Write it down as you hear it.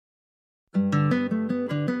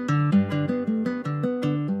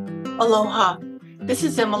Aloha. This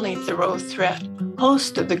is Emily Thoreau Threat,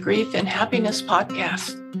 host of the Grief and Happiness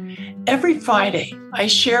podcast. Every Friday, I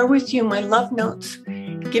share with you my love notes,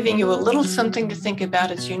 giving you a little something to think about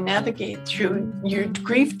as you navigate through your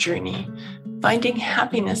grief journey, finding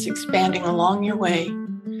happiness expanding along your way.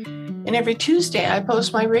 And every Tuesday, I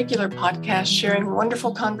post my regular podcast sharing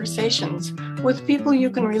wonderful conversations with people you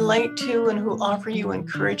can relate to and who offer you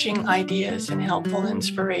encouraging ideas and helpful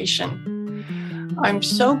inspiration. I'm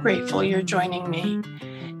so grateful you're joining me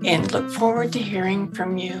and look forward to hearing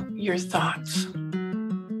from you, your thoughts.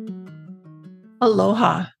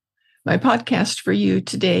 Aloha. My podcast for you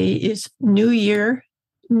today is New Year,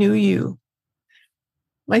 New You.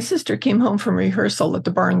 My sister came home from rehearsal at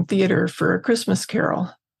the Barn Theater for A Christmas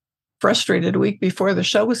Carol, frustrated a week before the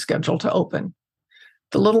show was scheduled to open.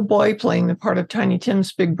 The little boy playing the part of Tiny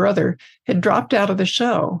Tim's big brother had dropped out of the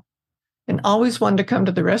show. And always wanted to come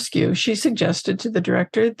to the rescue, she suggested to the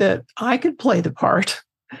director that I could play the part.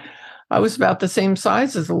 I was about the same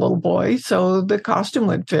size as the little boy, so the costume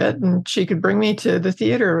would fit, and she could bring me to the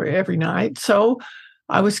theater every night. So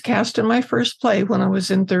I was cast in my first play when I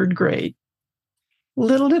was in third grade.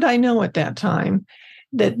 Little did I know at that time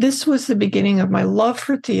that this was the beginning of my love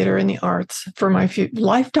for theater and the arts for my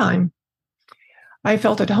lifetime. I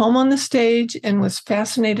felt at home on the stage and was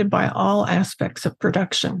fascinated by all aspects of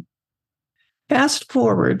production. Fast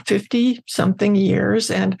forward 50-something years,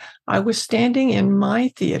 and I was standing in my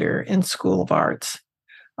theater in School of Arts.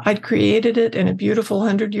 I'd created it in a beautiful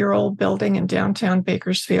 100-year-old building in downtown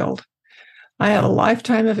Bakersfield. I had a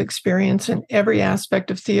lifetime of experience in every aspect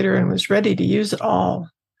of theater and was ready to use it all.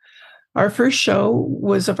 Our first show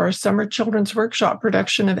was of our summer children's workshop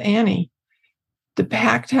production of Annie. The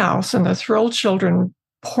packed house and the thrilled children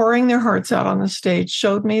pouring their hearts out on the stage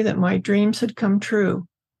showed me that my dreams had come true.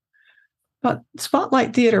 But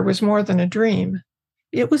Spotlight Theater was more than a dream.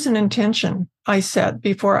 It was an intention I set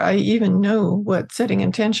before I even knew what setting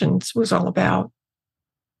intentions was all about.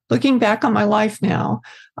 Looking back on my life now,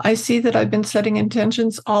 I see that I've been setting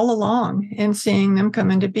intentions all along and seeing them come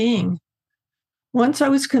into being. Once I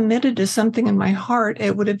was committed to something in my heart,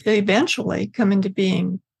 it would eventually come into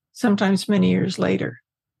being, sometimes many years later.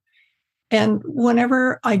 And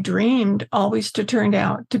whenever I dreamed, always turned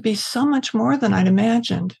out to be so much more than I'd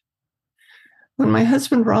imagined. When my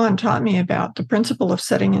husband Ron taught me about the principle of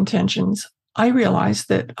setting intentions, I realized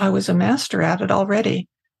that I was a master at it already.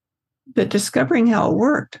 But discovering how it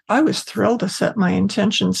worked, I was thrilled to set my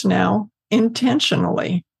intentions now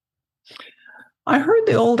intentionally. I heard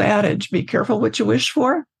the old adage, be careful what you wish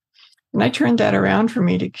for, and I turned that around for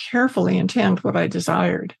me to carefully intend what I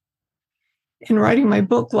desired. In writing my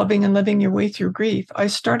book, Loving and Living Your Way Through Grief, I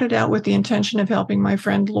started out with the intention of helping my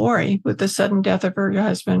friend Lori with the sudden death of her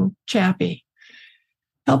husband, Chappie.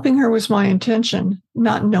 Helping her was my intention,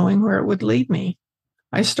 not knowing where it would lead me.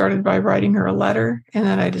 I started by writing her a letter, and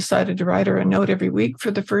then I decided to write her a note every week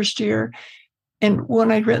for the first year. And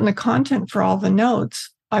when I'd written the content for all the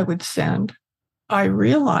notes I would send, I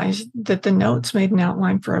realized that the notes made an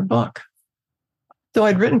outline for a book. Though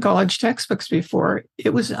I'd written college textbooks before,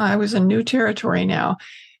 I was in new territory now,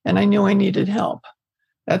 and I knew I needed help.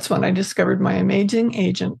 That's when I discovered my amazing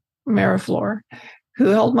agent, Mariflor, who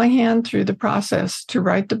held my hand through the process to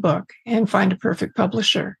write the book and find a perfect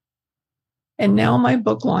publisher. And now my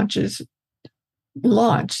book launched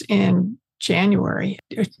in January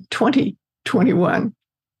 2021.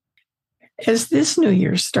 As this new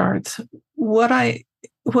year starts, what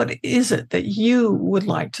is it that you would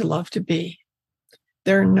like to love to be?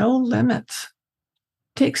 There are no limits.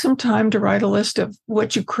 Take some time to write a list of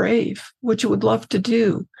what you crave, what you would love to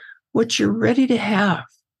do, what you're ready to have.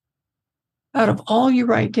 Out of all you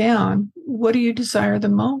write down, what do you desire the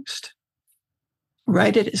most?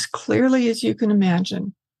 Write it as clearly as you can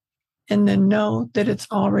imagine, and then know that it's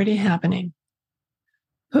already happening.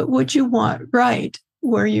 Put what you want right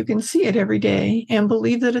where you can see it every day and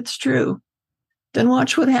believe that it's true. Then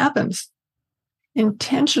watch what happens.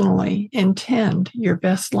 Intentionally intend your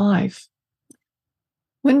best life.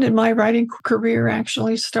 When did my writing career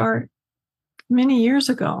actually start? Many years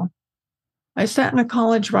ago. I sat in a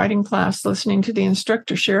college writing class listening to the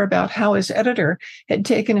instructor share about how his editor had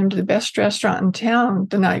taken him to the best restaurant in town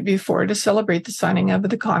the night before to celebrate the signing of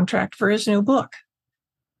the contract for his new book.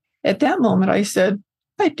 At that moment, I said,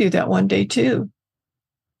 I'd do that one day too.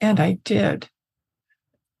 And I did.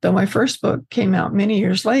 Though my first book came out many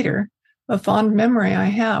years later, a fond memory I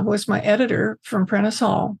have was my editor from Prentice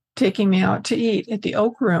Hall taking me out to eat at the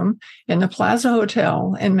Oak Room in the Plaza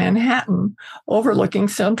Hotel in Manhattan, overlooking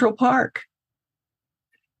Central Park.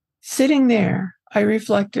 Sitting there, I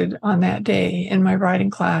reflected on that day in my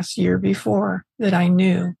writing class year before that I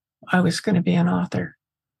knew I was going to be an author.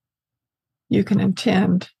 You can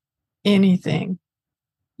intend anything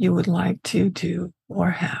you would like to do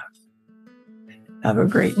or have. Have a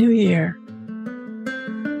great new year.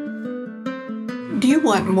 Do you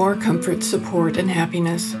want more comfort, support, and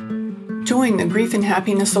happiness? Join the Grief and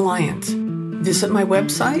Happiness Alliance. Visit my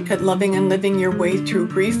website at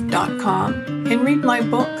lovingandlivingyourwaythroughgrief.com and read my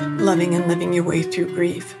book, Loving and Living Your Way Through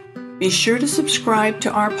Grief. Be sure to subscribe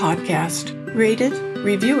to our podcast, rate it,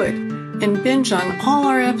 review it, and binge on all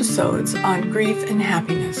our episodes on grief and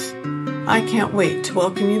happiness. I can't wait to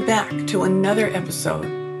welcome you back to another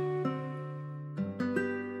episode